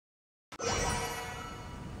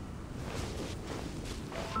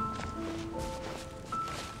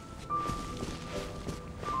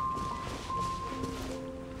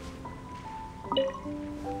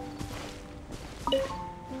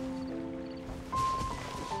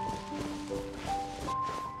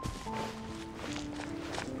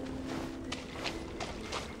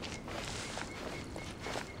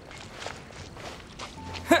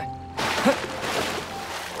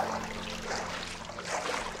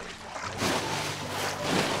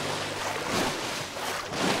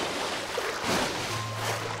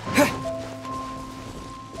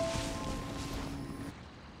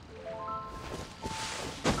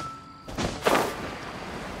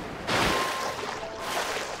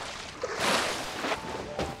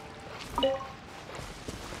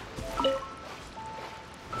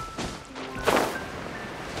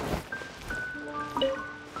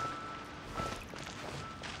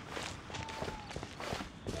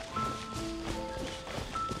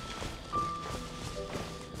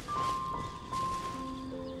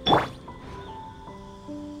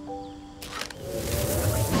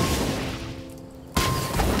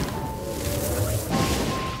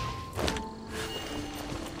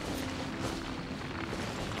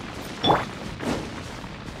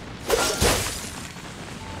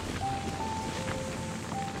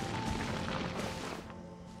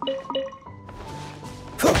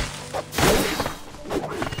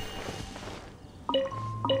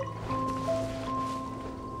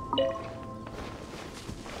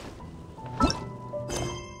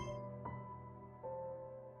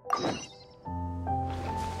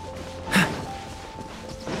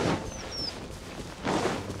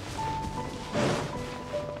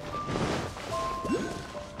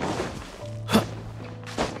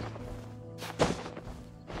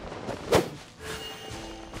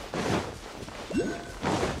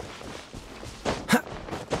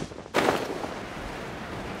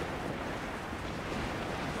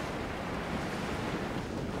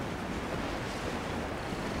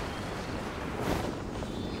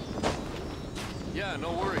Yeah,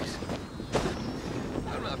 no worries.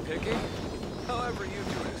 I'm not picky. However you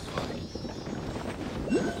do it is fine.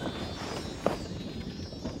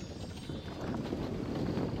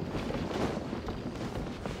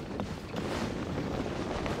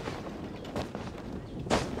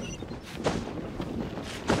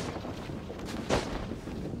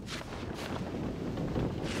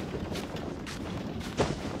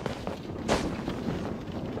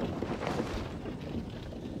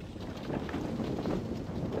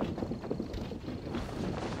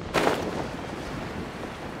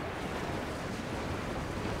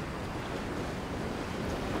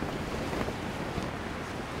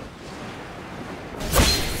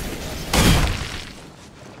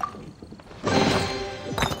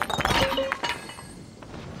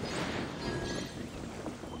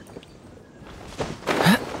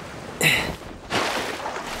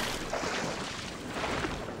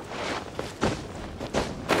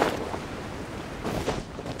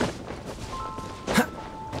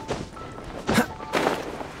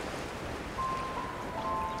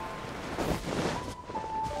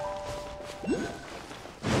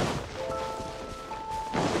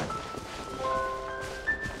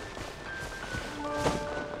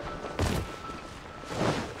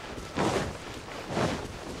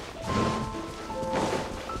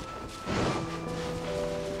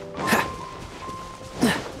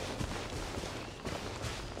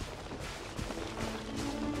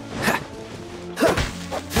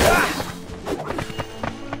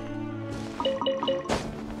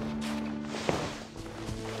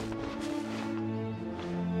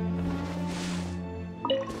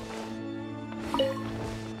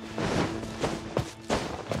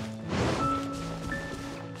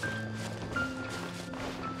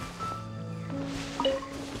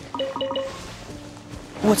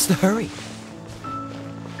 What's the hurry?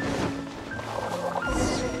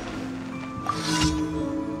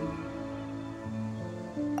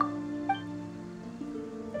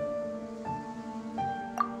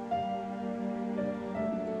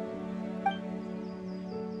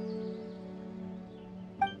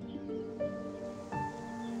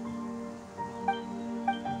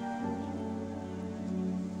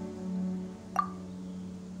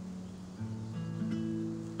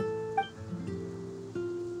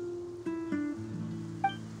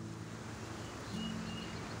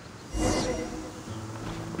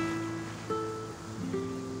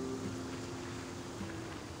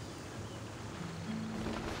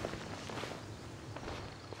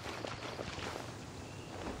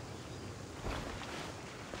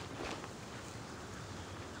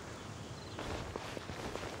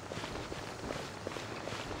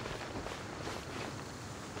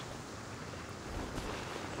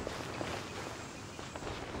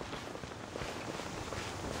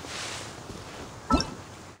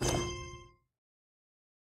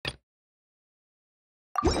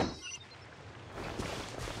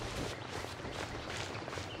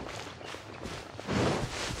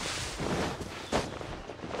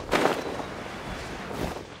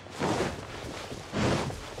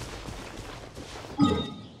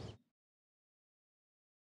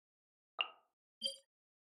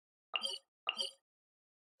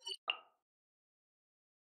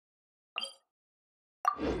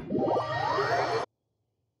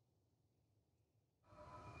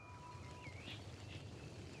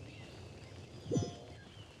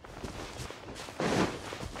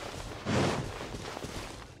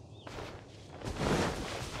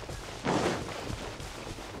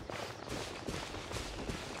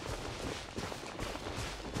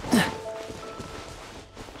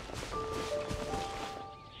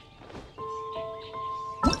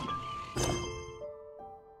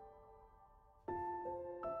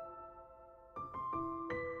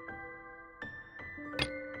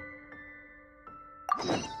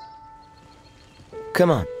 Come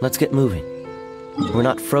on, let's get moving. We're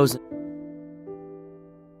not frozen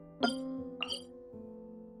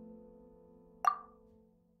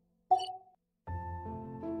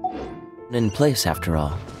in place after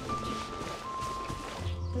all.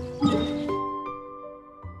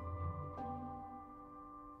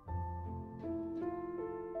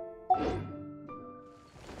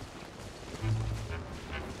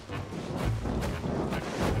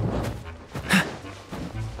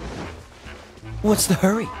 What's the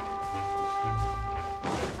hurry?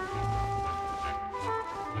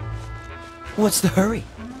 What's the hurry?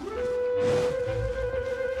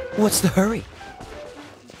 What's the hurry?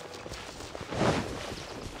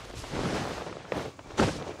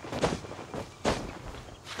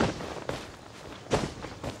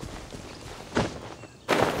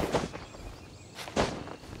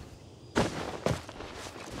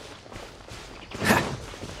 Ha!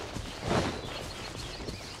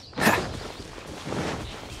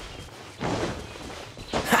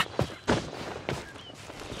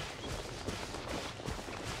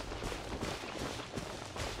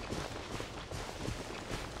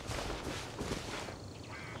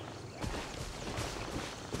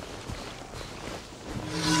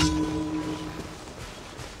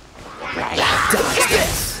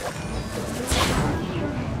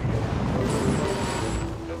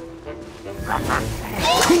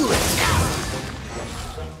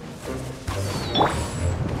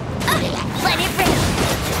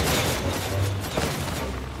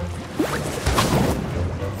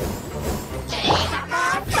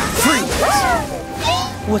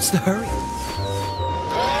 What's the hurry?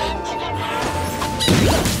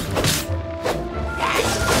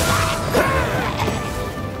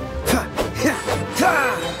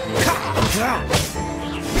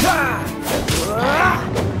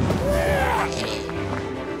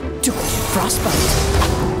 Frostbite.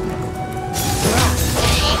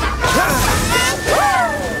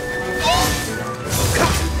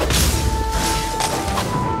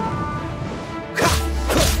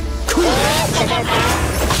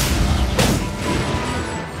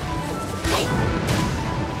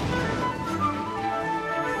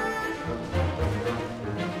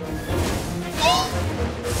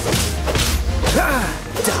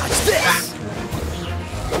 Dodge this!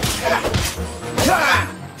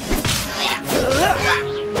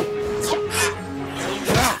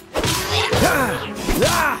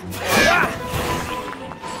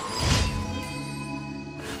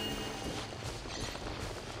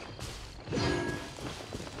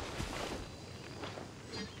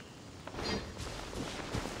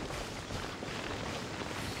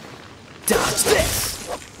 Dodge this!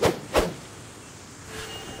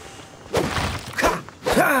 Ha!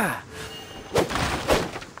 Ha!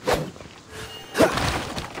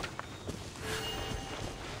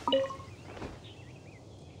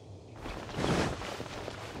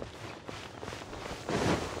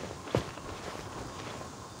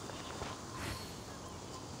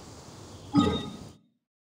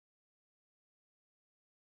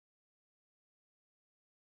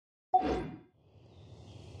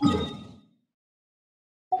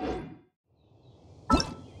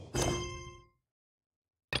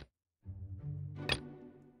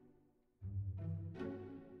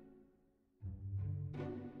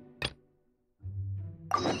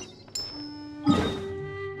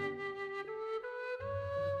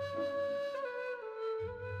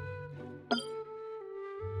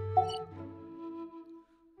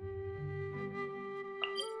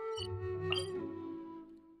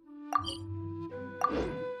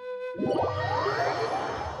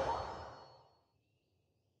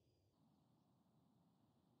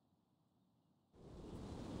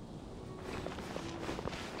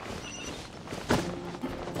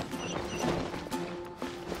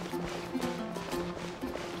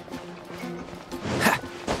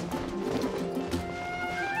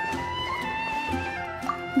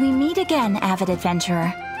 We meet again, avid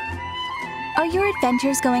adventurer. Are your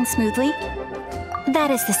adventures going smoothly? That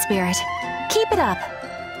is the spirit. Keep it up.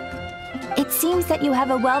 It seems that you have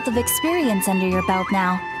a wealth of experience under your belt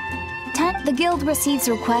now. The guild receives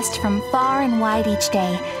requests from far and wide each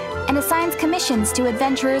day, and assigns commissions to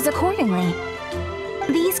adventurers accordingly.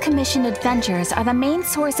 These commissioned adventures are the main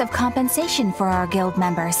source of compensation for our guild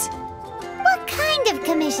members. What kind of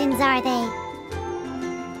commissions are they?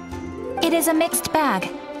 It is a mixed bag.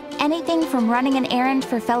 Anything from running an errand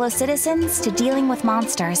for fellow citizens to dealing with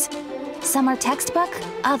monsters. Some are textbook,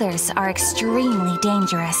 others are extremely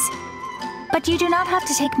dangerous. But you do not have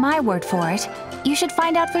to take my word for it. You should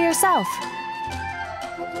find out for yourself.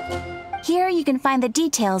 Here you can find the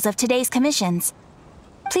details of today's commissions.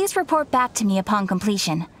 Please report back to me upon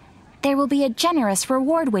completion. There will be a generous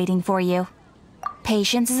reward waiting for you.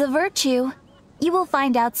 Patience is a virtue. You will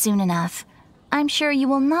find out soon enough. I'm sure you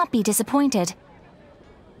will not be disappointed.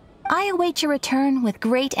 I await your return with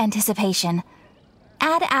great anticipation.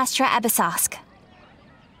 Ad Astra Abyssosk.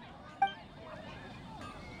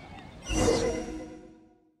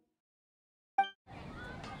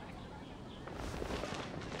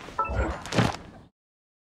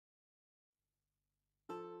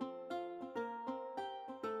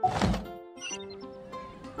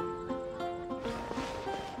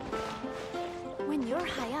 When you're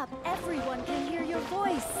high up, everyone can hear your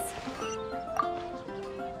voice.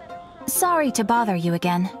 Sorry to bother you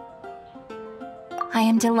again. I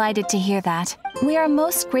am delighted to hear that. We are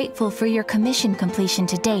most grateful for your commission completion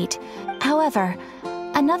to date. However,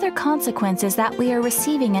 another consequence is that we are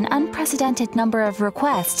receiving an unprecedented number of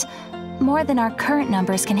requests, more than our current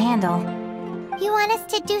numbers can handle. You want us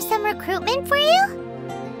to do some recruitment for you?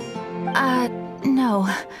 No.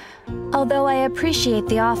 Although I appreciate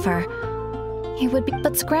the offer. It would be,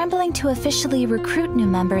 but scrambling to officially recruit new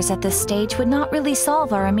members at this stage would not really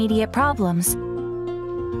solve our immediate problems.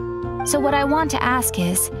 So what I want to ask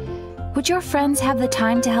is, would your friends have the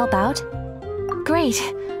time to help out? Great,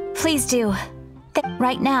 please do.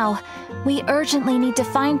 Right now, we urgently need to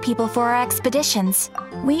find people for our expeditions.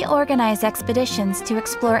 We organize expeditions to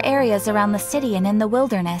explore areas around the city and in the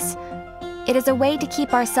wilderness. It is a way to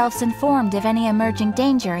keep ourselves informed of any emerging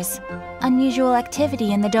dangers, unusual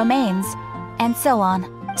activity in the domains, and so on.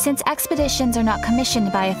 Since expeditions are not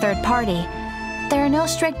commissioned by a third party, there are no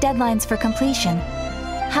strict deadlines for completion.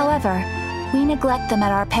 However, we neglect them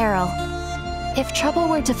at our peril. If trouble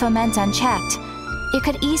were to foment unchecked, it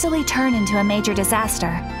could easily turn into a major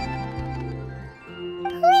disaster.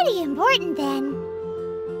 Pretty important then.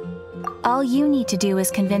 All you need to do is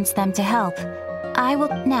convince them to help. I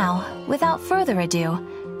will now, without further ado,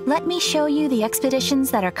 let me show you the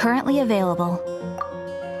expeditions that are currently available.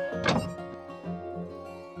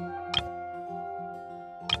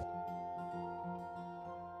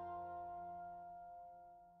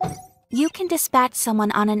 You can dispatch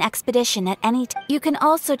someone on an expedition at any time. You can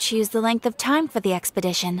also choose the length of time for the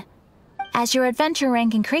expedition. As your adventure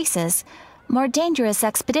rank increases, more dangerous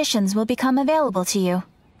expeditions will become available to you.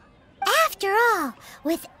 After all,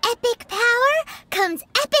 with epic power comes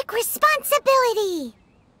epic responsibility!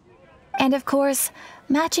 And of course,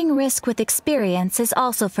 matching risk with experience is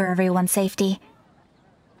also for everyone's safety.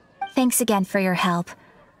 Thanks again for your help.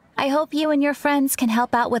 I hope you and your friends can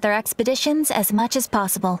help out with our expeditions as much as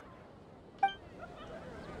possible.